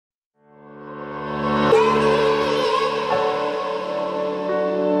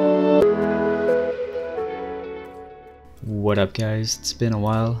What up guys, it's been a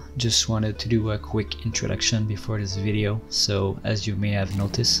while. Just wanted to do a quick introduction before this video. So as you may have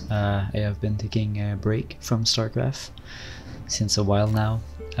noticed, I have been taking a break from StarCraft since a while now.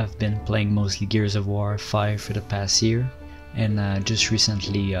 I've been playing mostly Gears of War 5 for the past year, and just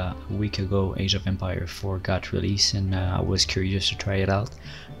recently, a week ago, Age of Empire 4 got released, and I was curious to try it out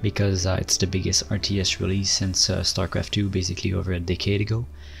because it's the biggest RTS release since StarCraft 2, basically over a decade ago.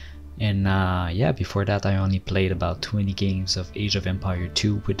 And yeah, before that I only played about 20 games of Age of Empire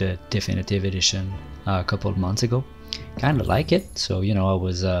 2 with the Definitive Edition a couple of months ago. Kinda like it, so you know, I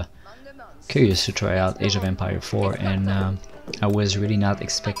was curious to try out Age of Empire 4, and I was really not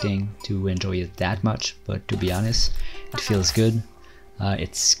expecting to enjoy it that much, but to be honest, it feels good.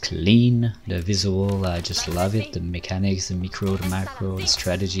 It's clean, the visual, I just love it, the mechanics, the micro, the macro, the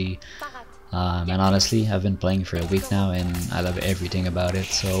strategy. And honestly, I've been playing for a week now and I love everything about it.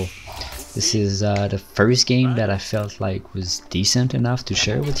 So this is the first game that I felt like was decent enough to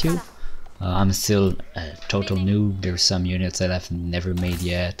share with you. I'm still a total noob. There's some units that I've never made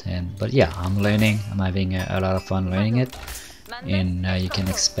yet, but yeah, I'm learning. I'm having a lot of fun learning it, and you can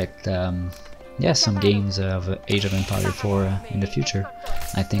expect yeah, some games of Age of Empire 4 in the future.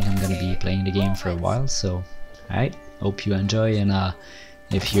 I think I'm gonna be playing the game for a while, so alright, hope you enjoy. And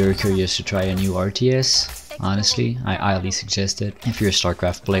if you're curious to try a new RTS, honestly, I highly suggest it. If you're a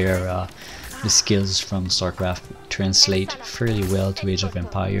StarCraft player, the skills from StarCraft translate fairly well to Age of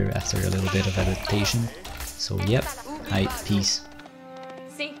Empire after a little bit of adaptation. So yep, hi, peace.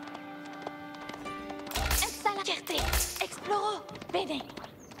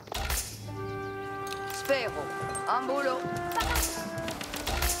 Spero, ambulo,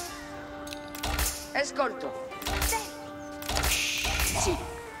 escolto. Sì.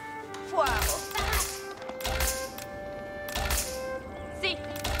 Fuoco. Sì.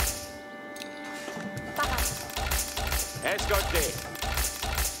 Escolti.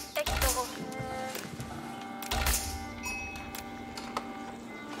 Exploro.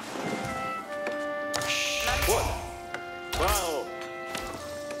 Buono. Bravo.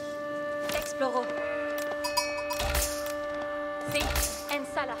 Exploro. Sì.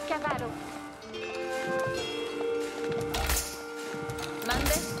 Ensala. Cavallo.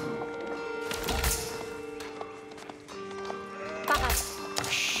 Mande. Parat.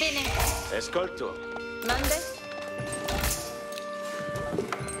 Bene. Escolto. Mande.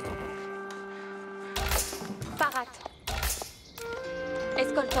 Parat.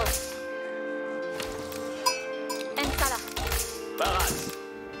 Escolto. Ensala. Parat.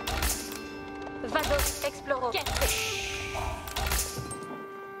 Vado. Exploro.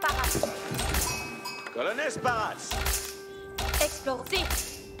 Parat. Colonnes Parat. Explore. Sí.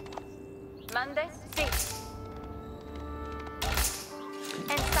 Mande. Sí.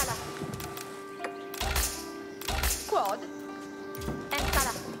 Installa. Quad.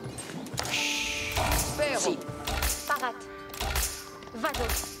 Installa. Spero. Sí. Parat. Vado.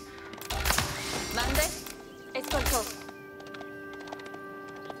 Mande. Escolto.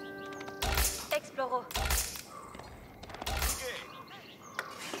 Exploro.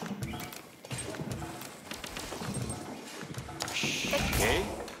 Ok.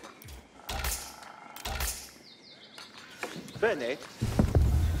 Bene.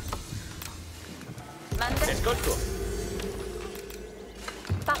 Mande. Escolto.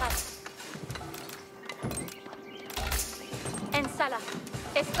 Parat. Ensala.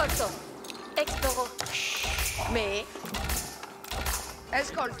 Escolto. Exploro. Me.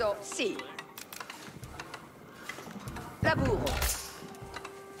 Escolto. Sì. Lavoro.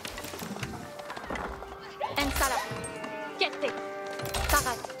 Ensala. Chiette.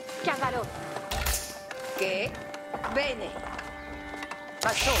 Parat. Cavallo. Che? Bene.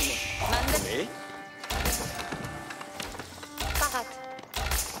 Bastone. Mande. Ok. Parat.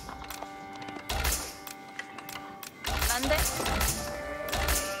 Mande.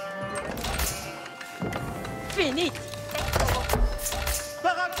 Fini. Exploro.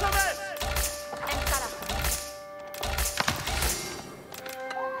 Parat Somet. Ensala.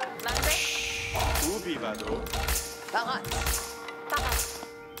 Mande. Ubi vado. Parat. Parat.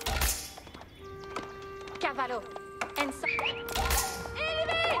 Cavallo. Ensala.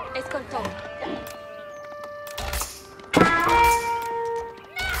 Escolto.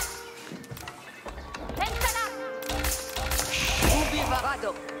 Ensala. Ubi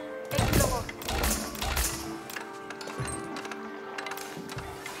vado. Exploro.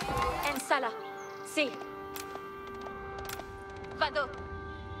 Ensala. Sì. Vado.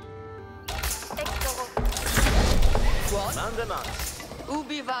 Exploro. Mande Max.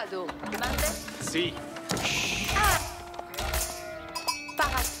 Ubi vado. Mande. Sì.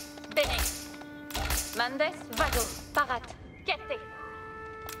 Parat. Bene. Mandes. Vado. Parat.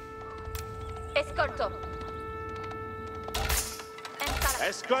 Escolto. Ensala.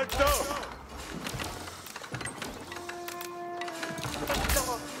 Escolto.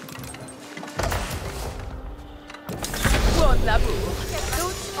 Esploro. Buon lavoro.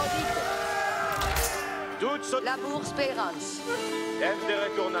 Tuts odite. Doute saute. Labour Spérance. F de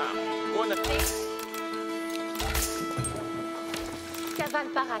retournard. On a Si. Caval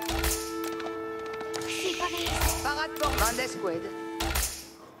parade. Si, police. Parade pour Mandesqued.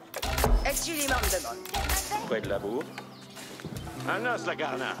 Echilimam de Mon. près de la bourre. Un os la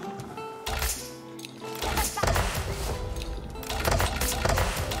garna.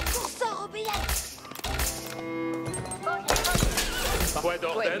 Cursor obéant. Point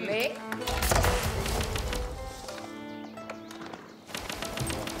d'ordre. Mais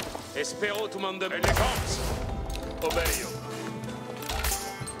Espero tu mandem. Elegance. Obeio.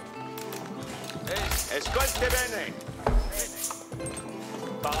 Escolte bene.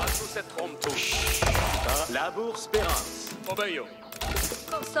 Paratus et promptus. Labour spérance. Obeio.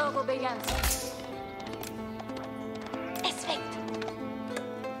 Cursor obéant. Esfect.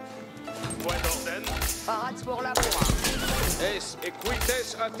 Point d'ordre. parade pour Labour. Es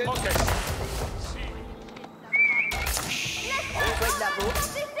equites atten. Ok. Quid Labour.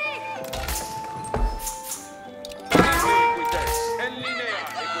 Equites. En linea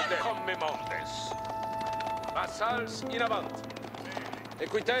equites. Commemontes. Vassals in avant.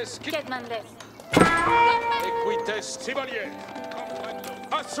 Equites. Kedmandes. Equites. Chevalier.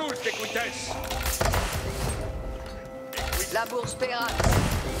 Assult equites. Labour Spérance.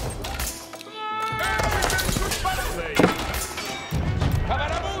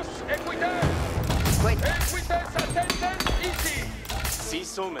 Cavalamus, equites! Quid. Equites attendent ici! Si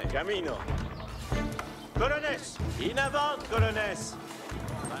somme, camino. Colones, in avant, colones.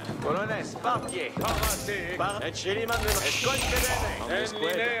 Colones, par pied. Parate, par... Et cheliman de... Escolte bene. En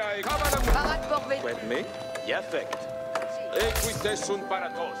linea e cavalamus. Parade pour Vé. Quid me? Iafect. Equites sunt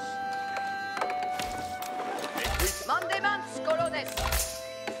paratos. Equites... Mandemans Colones.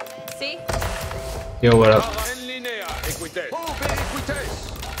 Si. Yo, what up? En linea, equites. Ube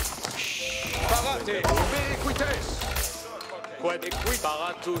equites. Parate, ube equites. Quid equit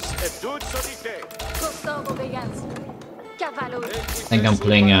paratus et dut solite. Cursor obéant. Cavallo. I think I'm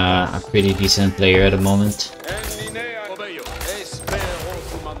playing a pretty decent player at the moment. En linea obeio. Espero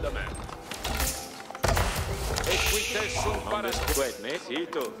tu mandament. Equites sunt paratus. Quid me?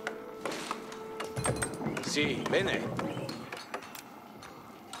 Cito. Si, bene.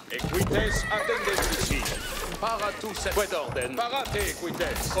 Equites attendent ici. Paratus et quid orden. Parate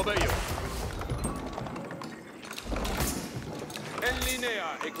equites. Obeio. En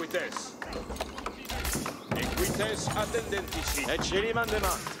linea equites. Equites attendent ici. Et cheliman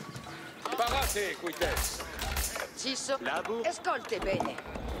demant. Parate equites. Ciso. Labour. Escolte bene.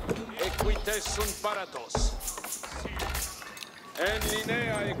 Equites sunt paratos. En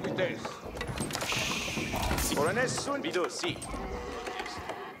linea equites. Colones sunt vido, si.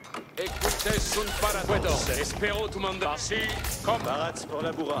 Equites sunt paratos. Espero tu mandat. Si, comme. Parats pour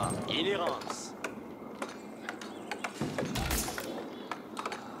la bourra. Inhérence.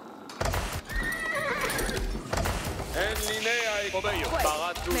 En linea e obeio.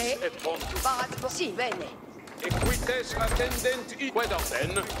 Paratus Mais. et promptus. Parade pour... Si, bene. Equites attendent i... Quid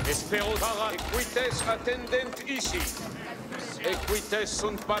orden. Espero para... Equites attendent ici. Equites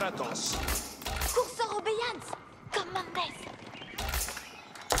sunt paratos. Cursor obéant. Commandes.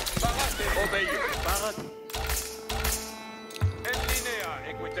 Parate, obeio. Parat. En linea,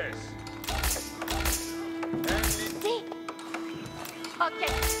 equites. En linea. Si. Ok.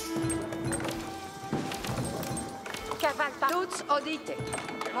 Caval parade. Tuts audite.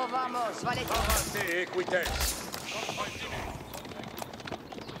 Movamos, valete. Parate, equites.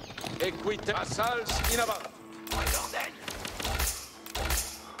 Equites. Assals in avant.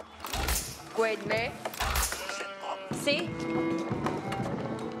 Quid me. Si.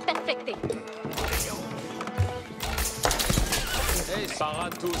 Perfecte. Es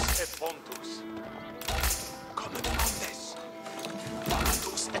paratus et promptus. Comme demandes.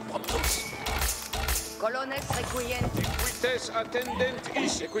 Paratus et promptus. Colones requiem. Equites attendent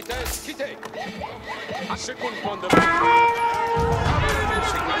ici. Equites, quitte. A second point de... En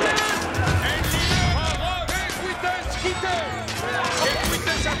linea, parate, equites, quitte.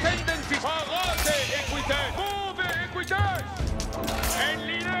 Equites attendent ici. Parate, equites. Move, equites. En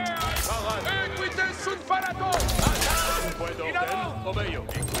linea, parate. Equites sunt paratos. Point d'ordre. Obeio.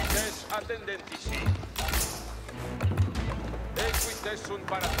 Equites attendent ici. Equites sunt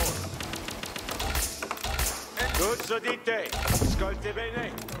paratos. Tuts udite. Ascolte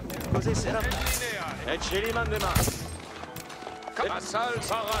bene. Così sarà. En linea. Et cheliman demant. Assal,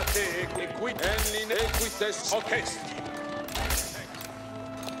 parate, equit, en ligne, equites, orchestre.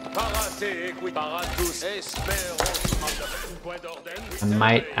 Parate, equit, paratus, espero. Point d'ordre. I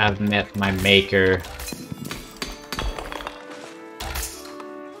might have met my maker.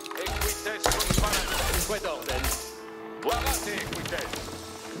 Equites, sunt paratus, point d'ordre. Parate, equites.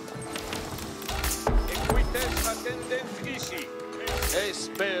 Equites, attendent ici.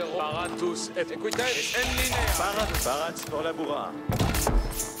 Espero, paratus, equites, en ligne. Parat pour la bourra.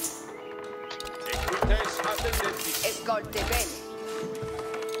 Equites, attendent ici. Escolte bene.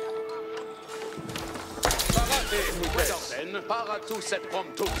 Parate, equites. Paratus et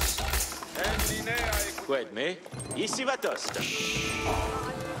promptus. En linea, equites. Mais, ici va tost.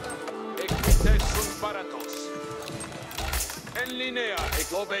 Equites sunt paratos. En linea,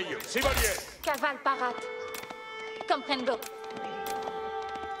 ecobeio. Sivalier. Cavale parat. Comprendo.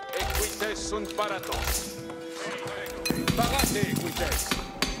 Equites sunt paratos. Parate, equites.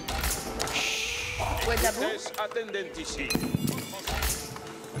 Equites attendent ici.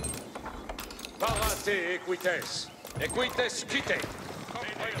 Parate, equites. Equites quitte.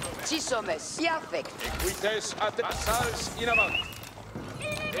 Ci sommes. Perfect. Equites assals in avant.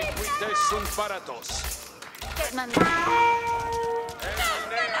 Equites sunt paratos.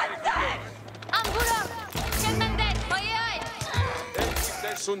 Ambulance! Quel Mendes! Oye,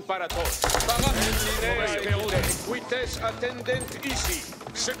 Equites sunt paratos. Parate, en linea, equites attendent ici.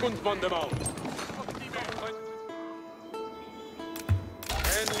 Second mandement.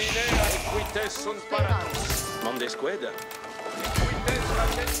 En linea, equites sunt paratos. Mondes qued? Equites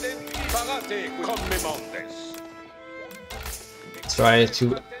attendent ici. Parate, come mondes. Try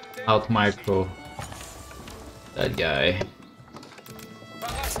to out micro that guy.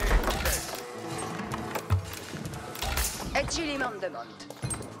 Parate, equites. Et ci li mandement.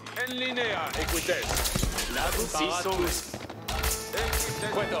 En linea, equites. Paratus. Equites.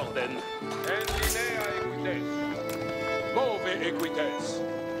 Quid orden. En linea, equites. Move, equites.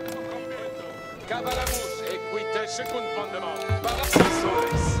 Cavalamus, equites, secund mandement.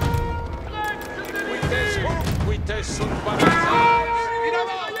 Paratus. Equites, equites sunt paratus. In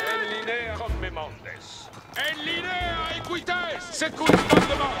avant. En linea, come mondes. En linea, equites, secund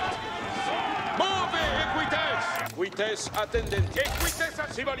mandement. Move, equites. Equites attendent. Equites a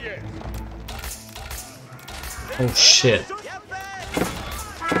Sivalier. Oh shit.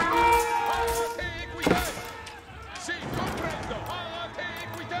 Parate, equites. Si, comprendo. Parate,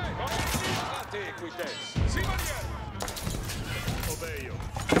 equites. Parate, equites. Sivalier. Obeio.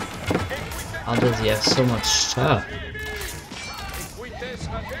 Equites. How does he have so much stuff? Equites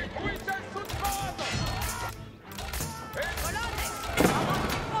attendent. Equites sunt paratos.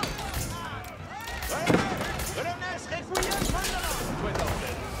 Colonnes, requiem, mandala. Quid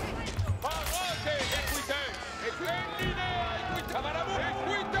orden. Parate, equites. En linea, equites. Cavalamus.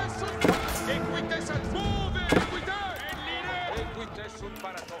 Equites sunt paratos. Equites ad move, equites. En linea. Equites sunt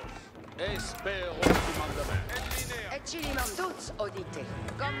paratos. Espero tu mandament. En linea. Et ci li mandement. Tuts audite.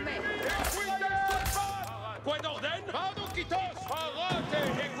 Comme me. Equites sunt paratos. Quid orden. Paducitos. Parate,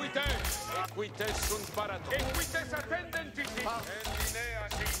 equites. Equites sunt paratos. Equites attendent ici. En linea,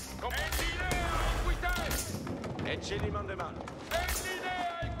 si. En linea, equites. Et ce li mandement. En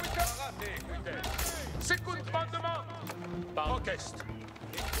linea, equites. Parate, equites. Secund mandement. Orchestre.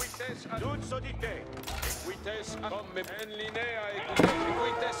 Equites ad tuts audite. Equites ad comme en linea,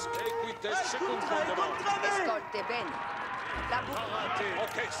 equites. Equites, secund mandement. Escolte bene. La bu- Parate,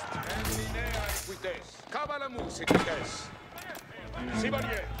 orchestre. En linea, equites. Cavalamus, equites.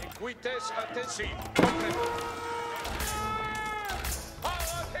 Sivalier, equites attensi. Comprendo.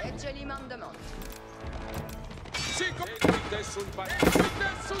 Parate, Et ci li mandement. si, equites sunt paratos.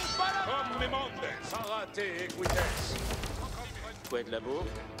 Equites sunt paratos. Comme mondes. Parate, equites. Quid labor?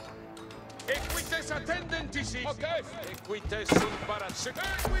 Equites attendent ici. Ok. Equites sunt paratos.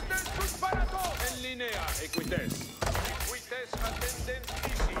 Equites sunt paratos. En linea, equites. Equites attendent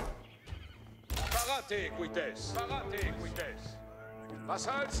ici. Parate, equites. Parate, equites.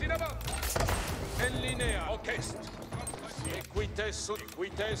 Passals in avant. En linea, orchestre. Equites sunt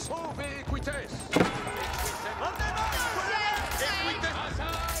equites. Move, equites. Equites.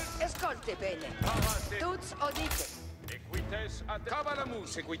 Passals. Escolte bene. Parate. Tuts audite. Equites ad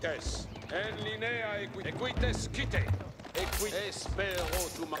Cavalamus, equites. En linea, equites quitte. Espero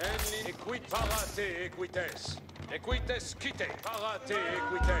tu ma. En linea, equit parate, equites. Equites quitte. Parate,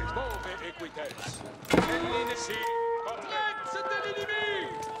 equites. Move, equites. En linea, si. Complexe de l'ennemi.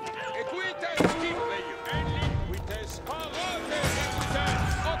 Equites quitte. En linea, equites. Parate, equites.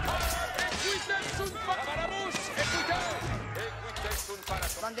 Equites sunt Cavalamus, equites. Equites sunt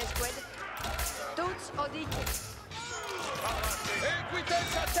paratos. Mondes quid. Tuts audite. Parate.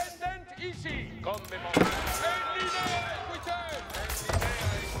 Equites attendant ici. Comme montes. En linea equites. En linea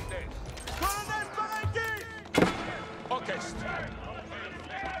equites. Colonel Parentis. Orchestre.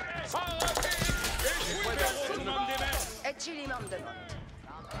 Ecce mandement.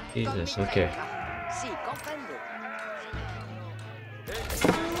 Jesus, okay. Si, comprendo.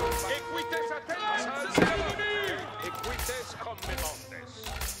 Equites attendant equites comme montes.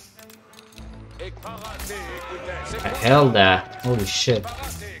 Parate equites. I held that. Holy shit.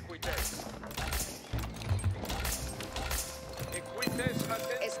 Parate equites. Equites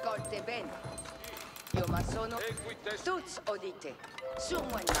attendant. Escolte bene. Io ma sono Equites. tutti udite. Sur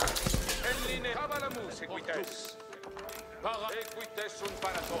moi in mano. En linea Cavalamus equites. Para equites sunt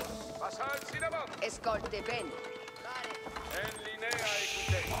paratos. Passal sin avant. Escolte bene. En linea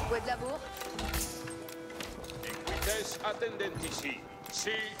equites. Quid labour? Equites attendentici.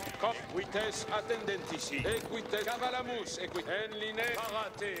 Si, equites attendentici. Equites Cavalamus equites. En linea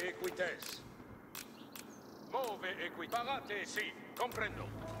parate equites. Move equites. Parate, si, comprendo.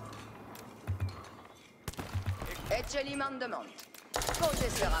 Ecce mandement. Cose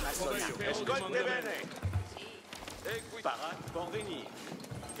sera ma sonna. Escolte bene. Equites. Parat porvenir.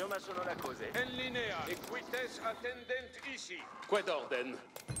 Io ma sono la cose. En linea equites attendent ici. Quid orden?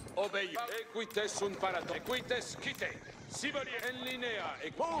 Obei. Equites sunt parato. Equites quite. Si volie en linea.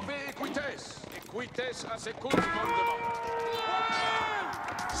 Move equites. Equites a secund mandement.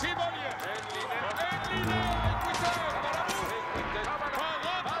 Si volie en linea. En linea equites. Equites.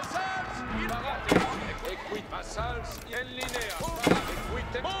 Passals in parate. Equit. Passals en linea.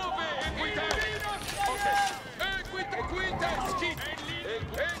 Equites. Move equites. Okay. Equites quite.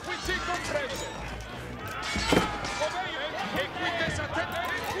 Equiti comprende. Obey. Equites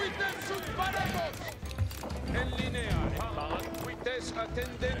attendent. Equites sunt paratos. En linea. Equites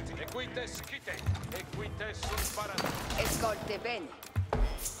attendent. Equites quite. Equites sunt paratos. Escolte bene.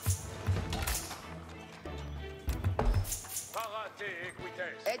 Parate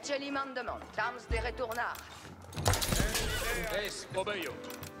equites. Ecce mandement. Temps de retournar. En linea. Es obeio.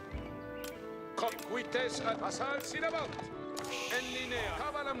 Equites ad passal sin avant. En linea.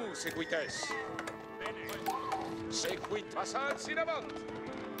 Cavalamus equites. Equit passal sin avant.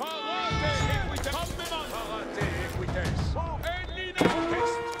 Parate equites. Parate equites. En linea.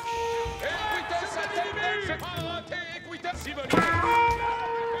 Equites attendent. Parate equites. Si volie.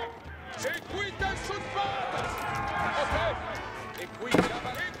 Equites sunt paratas. Ok.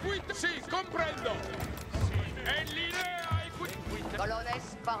 Equites. Si, comprendo. En linea equites. Colonnes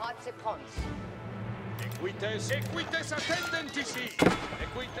parat se prons. Equites attendent ici.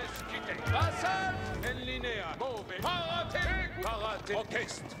 Equites quite. Passal en linea. Move. Parate.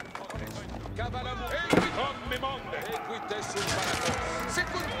 Orchestre. Cavalamus. Equites. Comme monde. Equites sunt paratos.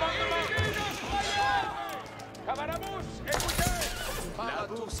 Secund mandement. Cavalamus. Equites.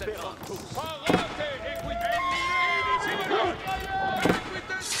 Paratus perantus. Parate. Equites. En linea.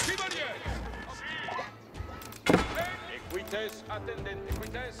 Equites. Sivolier. Equites attendent.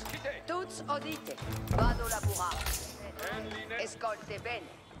 Equites quite. Tutti udite. Vado laburar. En linea. Escolte bene.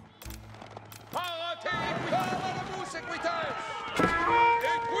 Parate equites! Cavalamus equites!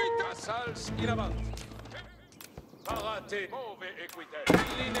 Equites! Sals in avant. Parate. Move equites.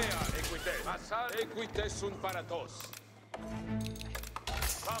 En linea equites. Passal. Equites sunt paratos.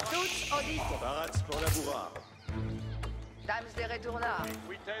 Tutti udite. Parats pour labourar. Temps de retournar.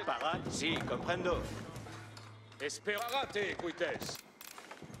 Equites. Parat. Si, comprendo. Esperate equites.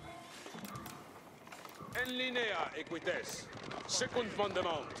 En linea equites. Secund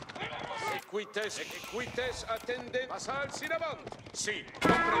mandement. Equites attendent. Passal sin avant. Si,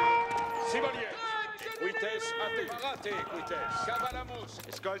 comprendo. Si volier. Equites attendent. Parate equites. Cavalamus.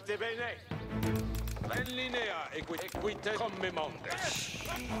 Escolte bene. En linea equites. Comme montes.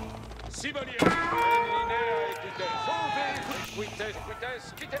 Si volier. En linea equites. Move equites.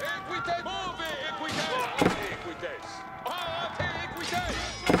 Equites. Quite. Equites. Move equites. Equites. Parate equites.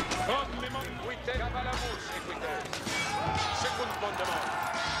 Comme montes. Cavalamus equites. Secund mandement.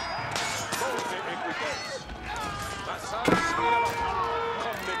 Move equites. Passal sin avant.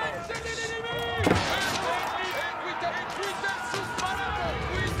 Comme montes. Equites sunt parato.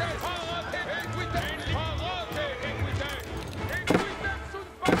 Equites. Parate equites. Parate equites. Equites sunt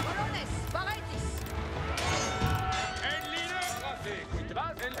parato. Colonnes parentis. En linea. Parate equites.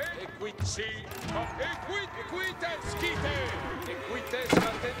 Equitsi. Equites quite. Equites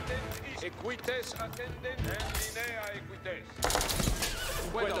attendent. Equites attendent. En linea equites.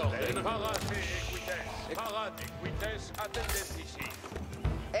 Quid orden? Parate equites. Parate equites attendent ici.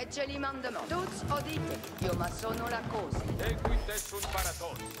 Ecce mandement. Tutti udite. Io ma sono la cosa. Equites sunt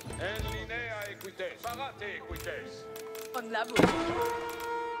paratos. En linea equites. Parate equites. on la boue.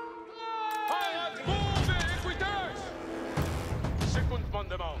 Parat, move, equites! Secund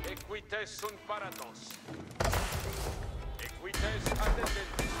mandement, equites sunt paratos. Equites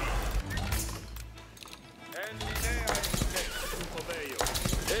attendentis. En linea equites. Obeio.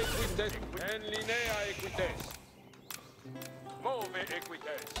 Equites, en linea equites. Move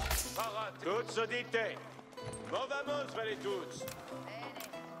equites. Parat. Tuts odite. Movamos, vale tuts.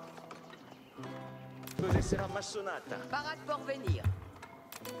 Cos'è sarà massonata? Parat pour venir.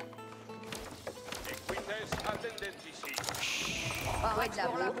 Equites attendentisi. Parat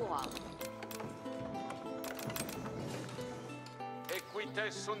pour la bourra.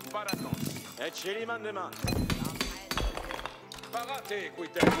 Equites sunt paratos. Et celi mandement. Parate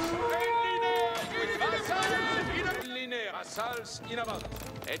equites. In linea, assals in avant.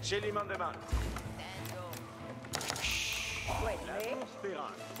 Et celi mandement.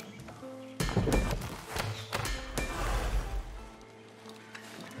 Quelle.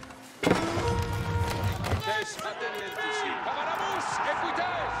 Equites attendentisi. Pavaramus,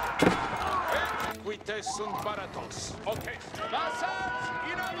 equites. Equites sunt paratos. Ok. Assals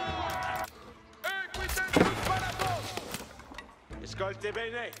in avant. Equites sunt paratos. Ascolte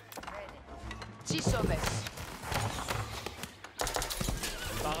bene. Ci sommes.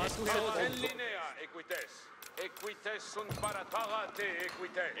 En linea equites. Equites sunt parate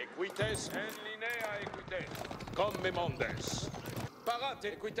equites. Equites en linea equites. Come mondes. Parate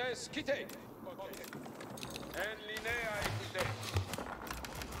equites quite. En linea equites.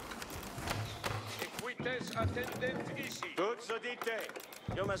 Equites attendent ici. Tuts odite.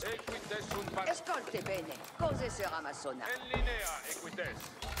 Equites sunt parate. Escolte bene. Cose sarà massona. En linea equites.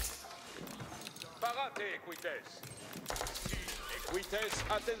 Parate equites. Equites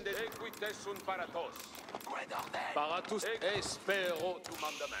attendent. Equites sunt paratos. Paratus espero tu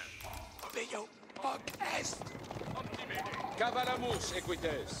mandament. Obeo hoc est. Cavalamus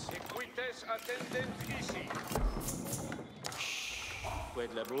equites. Equites attendent ici.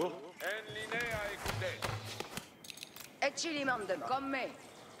 Quid labor? En linea equites. Et ci li mandement. Comme me.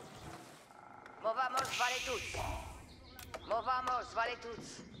 Movamos vale tous. Movamos vale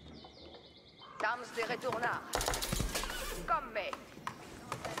tous. Temps de retournar. Comme me.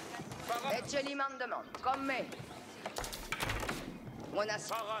 Et ci li mandement. Comme me. Buonas.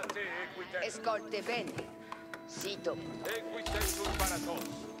 Parate equites. Escolte bene. Sito. Equites sunt paratos.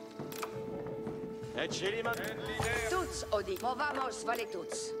 Et celi mandament. En linea. Tuts odi. Movamos vale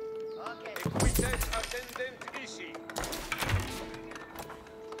tous. Ok. Equites attendent ici.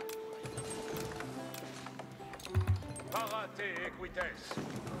 Parate equites.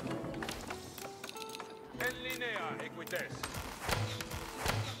 En linea equites.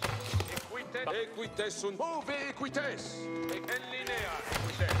 Equites sunt move equites. En linea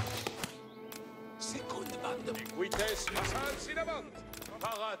equites. Secund mandam. Equites assals in avant.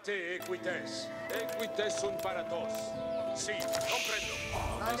 Parate equites. Equites sunt paratos. Si, comprendo.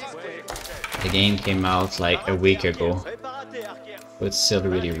 Parate equites. The game came out like a week ago, Preparate archer. but it's still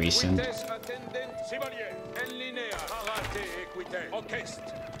really recent. Equites attendent civalier. En linea. Parate equites. Ocest.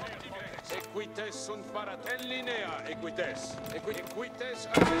 Equites sunt paratos. En linea equites. Equites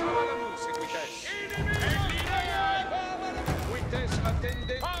attendent equites. En linea. Equites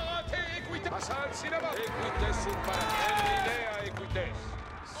attendent. Parate equites. Assals in avant. Equites sunt paratos. En linea equites.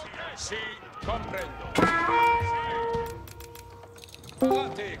 Si, comprendo.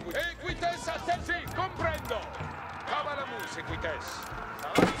 Parate equites. Equites attendent. Si, comprendo. Cavalamus equites.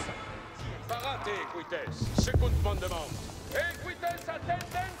 Parate equites. Secund mandement. Equites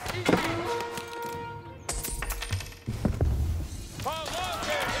attendent ici.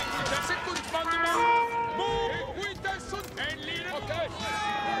 Parate equites. Secund mandement. Equites sunt en linea. Ok.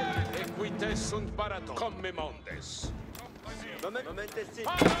 Equites sunt paratos. Come mondes. Momentesti.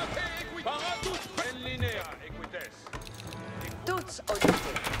 Parate equites. Paratus en linea equites. Tuts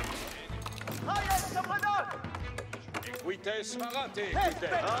odite. Equites parate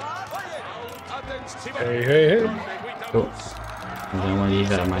equites. Attends, Hey, hey, hey. Oh, I don't want to leave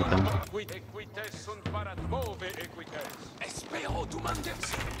that on my thumb. Equites sunt paratos. Move equites. Espero tu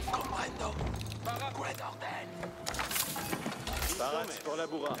mandes. Comprendo. Quid orden. Parats pour la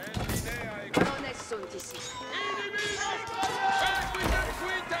bourra. En linea equites. Colones sunt ici.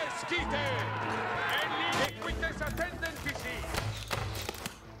 Equites quite. En linea equites attendent ici.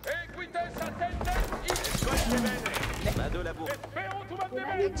 Equites attendent ici. Escolte bene. Mado la bourra. Espero tu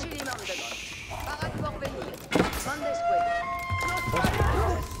mandement. Et ci li mandement. Parat pour venir. Mandes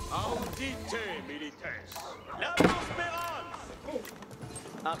Audite milites. La Espérance.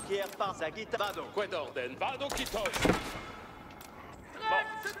 Arquier par sa guitare. Vado. Quid orden. Vado quitos.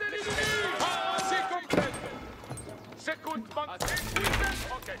 Ah, si comprendo. Secund Sekund, man.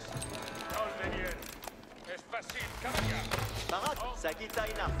 Okay. Olmenien. Es facile, cavalier. Barat, Sagita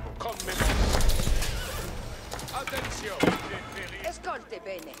Inafo. Come. Attention. Escolte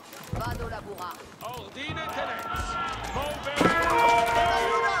bene. Vado lavorare. Ordine tenex. Move.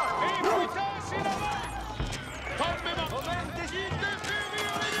 Equitas in avanti. Come man. Momenti.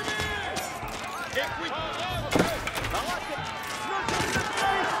 Interferio enemy. Equitas. Barat,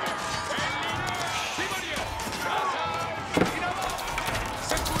 Simonier. In avanti.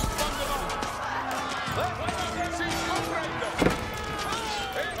 Sekund, man. Si comprendo.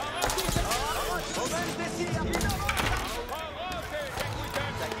 momenti sì, Parate,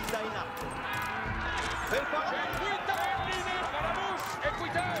 equitas. Sagita Inafo. Fai Barat. Equita in linea, vamos,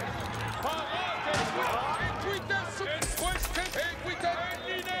 equita. Parate, equita, queste, equita in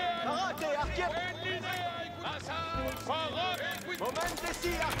linea. Barat, Archier. In linea, equita. Parate, equita. Momenti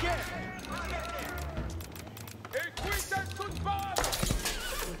sì, Archier. Equita sunt parate.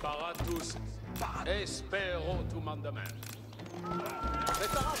 Paratus, espero tu mandament.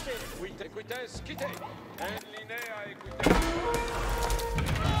 Preparate. Equite, equites, quite. In linea, equita.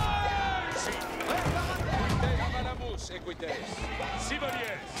 Si. Equite, avalamus, equites.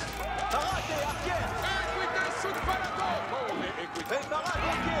 Simonies. Barat, Archier. Equites sunt parato. Come equite. Fai Barat,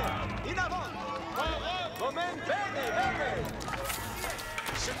 Archier. In avant. Parate. Momenti. Bene, bene.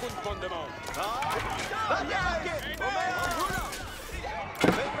 Second fondement. Barat, Archier. Momenti.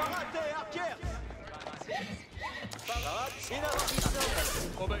 Fai Barat, Archier. Barat, in avant.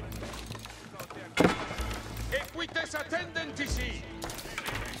 Obey. Equites attendentisi.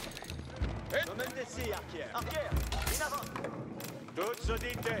 Momenti sì, Archier. Archier, in avant. Toutes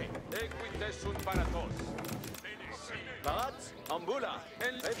audite. Equites sunt paratos. Barat, Ambula.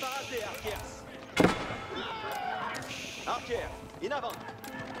 Préparate, Archier. Archier, in avant.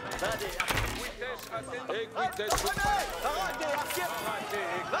 Vade, Archier. Equites attendentisi. Equites sunt Barat, Archier.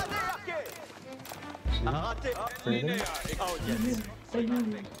 Vade, Archier. Arrêtez. linea. Audience.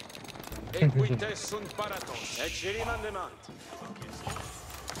 Equites sunt paratos. Excelimandement.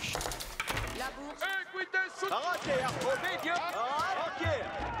 Labour. Equites sunt Arrêtez, Archier. Archier,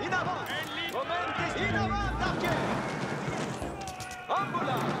 in avant. Momenti, in avant, Archier.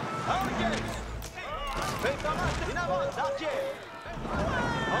 Ambula. Audience. Préparate, in avant, Archier.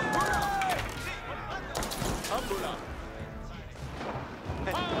 Ambula. Ambula.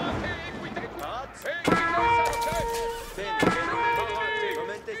 parate. Equites. Barat. Bene, Bene.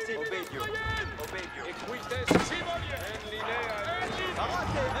 Momenti, sì. Obedio. Obedio. Equites simonier. En linea.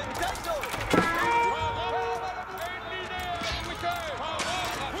 Arrêtez, Nintendo. En linea. Equites.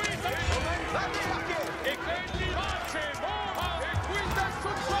 Vade, Archier. Equites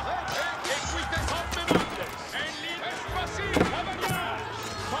sunt equites omnemandes. En linea. Es facile. Cavalier.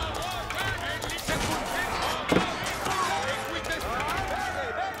 Parate. En linea. Secund. Equites. Bene,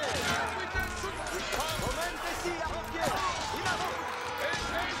 bene. Equites sunt Momenti, sì, Archier. In avant.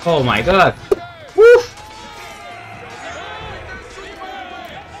 Oh my god! Woo!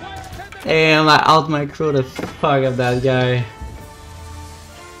 Damn, I out-micro the fuck of that guy.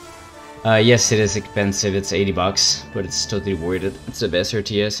 Yes, it is expensive, it's 80 bucks, but it's totally worth it. It's the best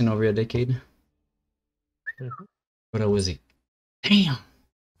RTS in over a decade. But I was like, damn!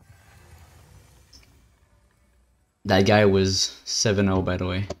 That guy was 7-0 by the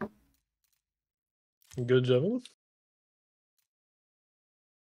way. Good job.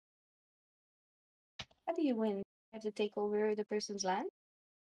 How do you win? You have to take over the person's land?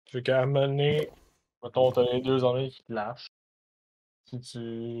 Fait qu'à un moment donné, mettons, t'as les deux armées qui te lâchent. Si tu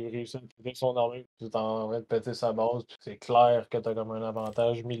réussis à péter son armée, tu es en train de péter sa base, puis c'est clair que t'as comme un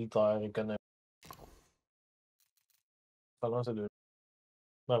avantage militaire, économique. Seulement ces deux.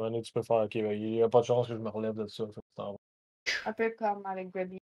 À un moment donné, tu peux faire, ok, ben, il n'y a pas de chance que je me relève de ça. Fait que tu t'en vas. Un peu comme avec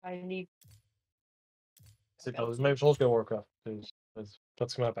Grubby, I leave. C'est la même chose que Warcraft. C'est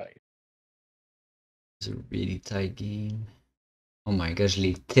pratiquement pareil. It's a really tight game. Oh my gosh, je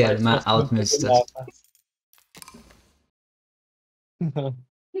l'ai tellement outmisted. Va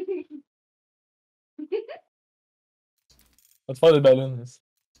te faire des ballons.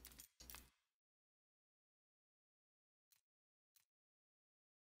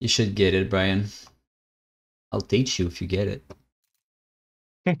 You should get it, Brian. I'll teach you if you get it.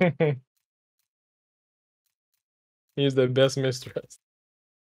 He's the best mistress.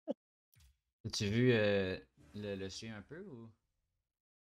 As-tu vu le chien un peu ou?